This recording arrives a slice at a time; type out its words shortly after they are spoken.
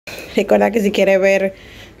Recuerda que si quieres ver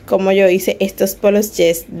cómo yo hice estos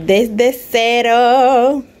polochés desde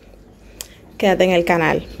cero, quédate en el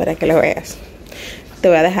canal para que lo veas. Te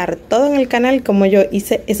voy a dejar todo en el canal como yo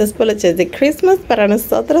hice esos polochés de Christmas para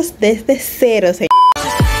nosotros desde cero.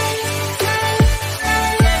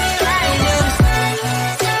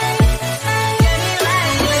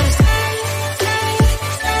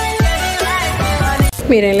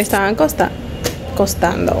 Miren, le estaban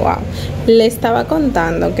costando, wow. Le estaba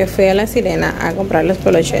contando que fui a La Sirena a comprar los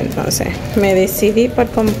polochés. Entonces me decidí por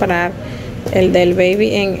comprar el del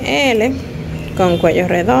baby en L con cuello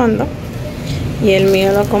redondo. Y el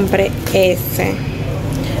mío lo compré ese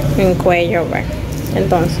en cuello B.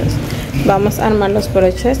 Entonces vamos a armar los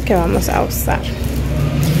polochés que vamos a usar.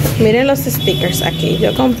 Miren los stickers aquí.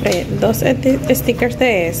 Yo compré 2 stickers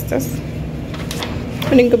de estos.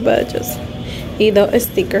 Miren qué bellos. Y 2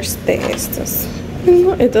 stickers de estos.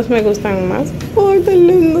 Estos me gustan más. ¡Ay, tan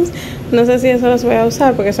lindos! No sé si eso los voy a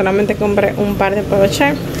usar porque solamente compré un par de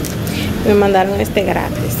polochés. Me mandaron este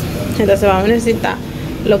gratis. Entonces vamos a necesitar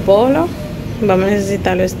los polos, vamos a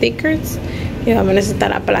necesitar los stickers y vamos a necesitar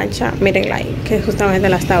la plancha. Mírenla ahí, que justamente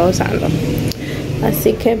la estaba usando.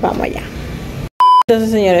 Así que vamos allá.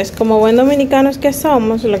 Entonces, señores, como buen dominicanos que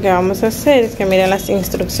somos, lo que vamos a hacer es que miren las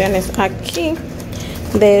instrucciones aquí.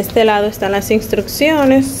 De este lado están las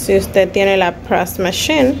instrucciones. Si usted tiene la press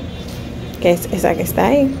machine, que es esa que está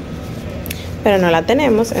ahí, pero no la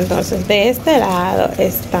tenemos, entonces de este lado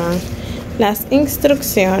están las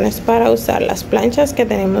instrucciones para usar las planchas que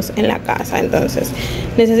tenemos en la casa. Entonces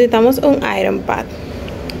necesitamos un iron pad,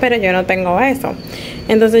 pero yo no tengo eso.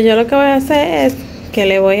 Entonces yo lo que voy a hacer es que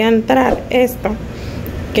le voy a entrar esto,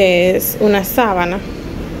 que es una sábana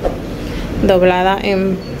doblada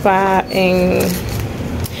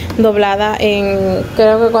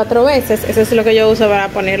creo que 4 veces. Eso es lo que yo uso para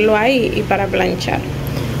ponerlo ahí y para planchar.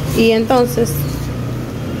 Y entonces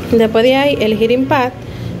después de ahí el heating pad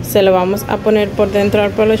se lo vamos a poner por dentro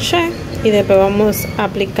del poloché y después vamos a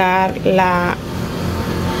aplicar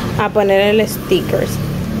a poner el stickers.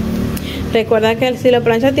 Recuerda que si la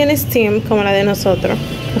plancha tiene steam como la de nosotros,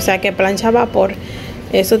 o sea que plancha a vapor,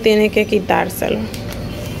 eso tiene que quitárselo.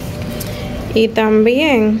 Y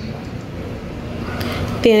también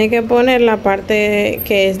tiene que poner la parte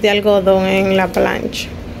que es de algodón en la plancha.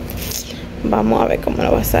 Vamos a ver cómo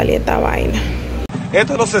nos va a salir esta vaina.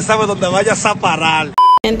 Esto no se sabe dónde vayas a parar.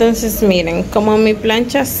 Entonces miren, como mi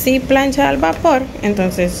plancha sí plancha al vapor,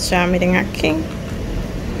 entonces ya miren aquí.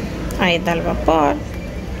 Ahí está el vapor.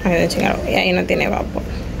 Y ahí no tiene vapor.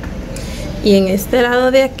 Y en este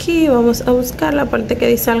lado de aquí vamos a buscar la parte que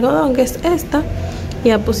dice algodón, que es esta,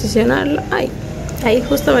 y a posicionarlo ahí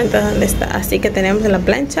justamente donde está. Así que tenemos la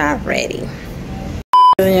plancha ready.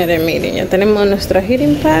 Señores, miren, ya tenemos nuestro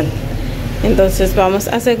heating pad. Entonces vamos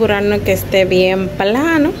a asegurarnos que esté bien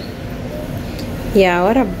plano. Y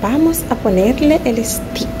ahora vamos a ponerle el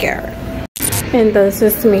sticker.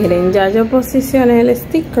 Entonces miren, ya yo posicioné el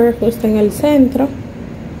sticker justo en el centro.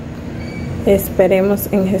 Esperemos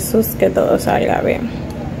en Jesús que todo salga bien.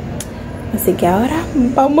 Así que ahora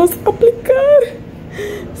vamos a aplicar.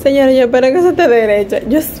 Señores, yo espero que eso esté derecho.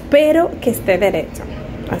 Yo espero que esté derecho.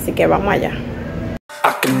 Así que vamos allá.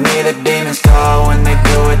 I can hear the demons call when they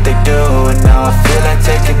do what they do. And now I feel like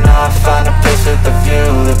taking off, find a place with a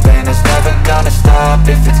view. The pain is never gonna stop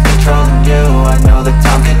if it's controlling you. I know that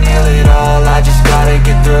time can heal it all, I just gotta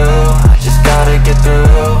get through. I just gotta get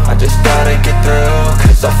through, I just gotta get through.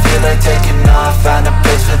 Cause I feel like taking off, find a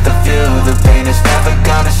place with a view. The pain is never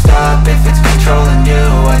gonna stop if it's controlling you.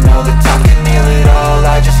 I know that time can heal it all,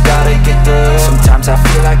 I just gotta get through. Sometimes I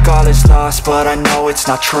feel like all is lost, but I know it's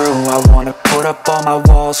not true. I wanna put up all my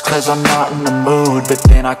walls cause I'm not in the mood, but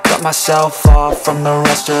then I cut myself off from the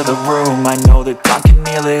rest of the room. I know that time can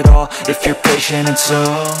heal it all if you're patient and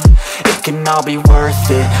soon it can all be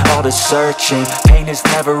worth it, all the searching. Pain is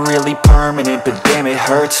never really permanent, but damn it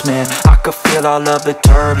hurts, man. I could feel all of the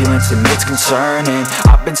turbulence and it's concerning.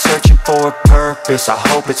 I've been searching for a purpose, I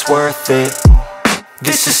hope it's worth it.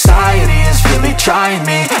 This society is really trying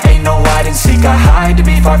me. Ain't no hide and seek, I hide to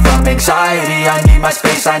be far from anxiety. I need my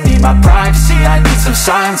space, I need my privacy. I need some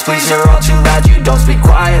silence, please, you're all too loud. You don't speak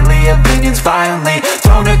quietly, opinions violently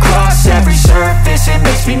thrown across every surface. It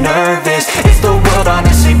makes me nervous. Is the world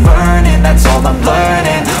honestly burning? That's all I'm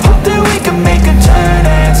learning. Hope that we can make a turn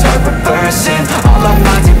and start reversing. All our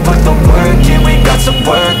minds and put the work in. We got some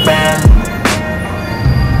work, man.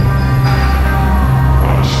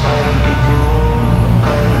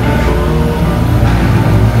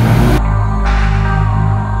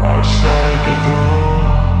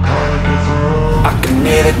 I can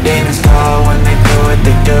hear the demons call when they do what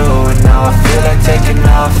they do. And now I feel like taking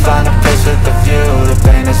off, find a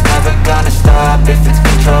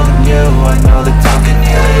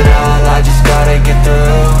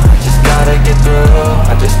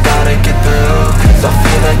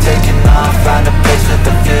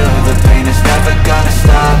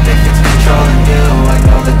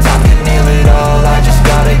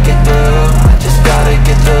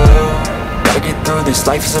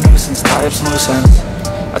some loose ends.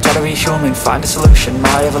 I try to be human, find a solution,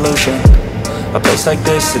 my evolution. A place like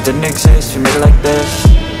this, it didn't exist, we made it like this.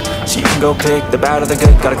 So you can go pick the bad or the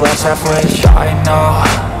good, got a glass halfway. I know,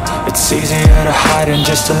 it's easier to hide than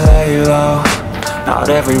just to lay low. Not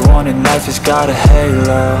everyone in life has got a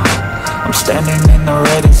halo. I'm standing in the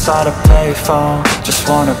red inside a payphone. Just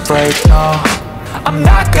wanna break, no, I'm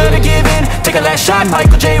not gonna give in. Take a last shot,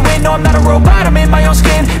 Michael J. Win. No, I'm not a robot, I'm in my own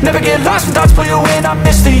skin. Never get lost when thoughts pull you in. I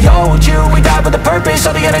miss the old you, we died with a purpose.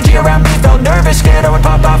 All the energy around me felt nervous, scared I would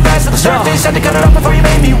pop off fast to the surface. Had to cut it off before you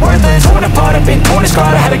made me worthless. Torn apart, I've been torn and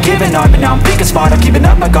scarred. I haven't given up, but now I'm thinking smart. I'm keeping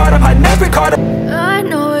up my guard, I'm hiding every card. I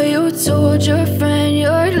know you told your friend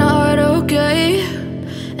you're not okay,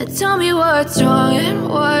 and tell me what's wrong and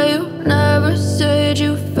why you never said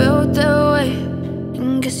you felt that way.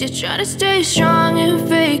 Guess you're trying to stay strong and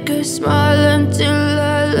fake a smile until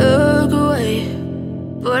I look away.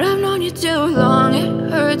 But I've known you too long,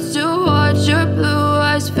 it hurts to watch your blue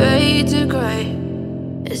eyes fade to gray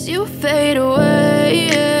as you fade away,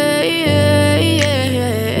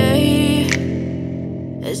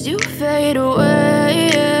 as you fade away.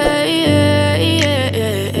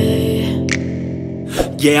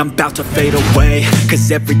 Yeah, I'm about to fade away,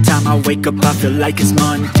 cause every time I wake up I feel like it's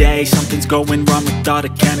Monday. Something's going wrong with all the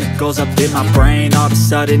chemicals up in my brain. All of a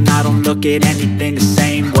sudden I don't look at anything the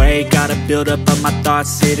same way. Gotta build up of my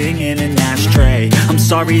thoughts sitting in an ashtray. I'm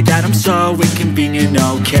sorry that I'm so inconvenient,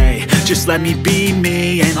 okay. Just let me be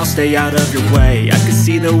me and I'll stay out of your way. I can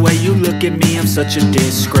see the way you look at me, I'm such a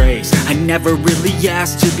disgrace. I never really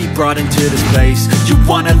asked to be brought into this place. You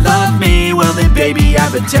wanna love me? Well then baby I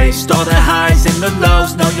have a taste. All the highs and the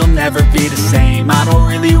lows, no, you'll never be the same. I don't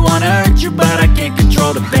really wanna hurt you, but I can't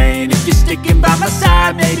control the pain. If you're sticking by my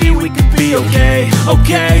side, maybe we could be okay.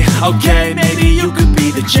 Okay, okay, maybe you could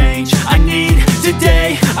be the change I need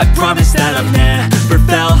today. I promise that I've never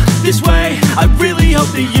felt this way. I really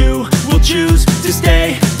hope that you will choose to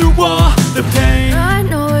stay through all the pain. I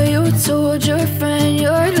know you told your friend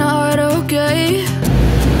you're not okay,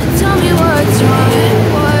 and tell me what's wrong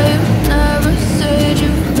and why you never said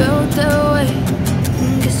you felt that way.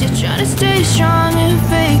 You're trying to stay strong and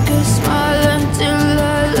fake a smile until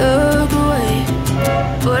I look away.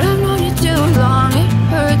 But I've known you too long, it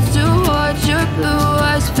hurts to watch your blue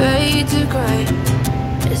eyes fade to gray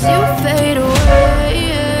as you fade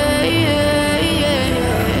away,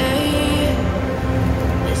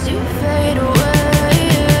 as you fade away,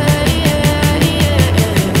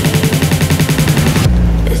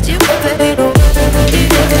 as you fade away.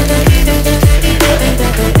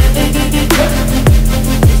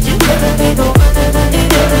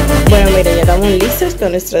 Bueno, miren, ya estamos listos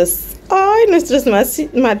con nuestros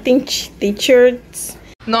matching t-shirts.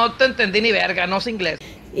 No te entendí ni verga, no sé inglés.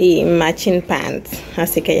 Y matching pants.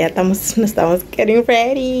 Así que ya nos estamos getting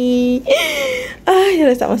ready. Ay, ya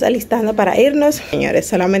lo estamos alistando para irnos. Señores,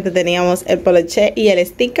 solamente teníamos el poloché y el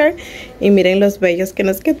sticker. Y miren los bellos que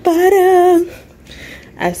nos quedaron.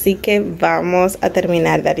 Así que vamos a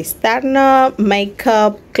terminar de alistarnos.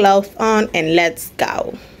 Makeup, clothes on, and let's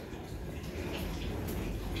go.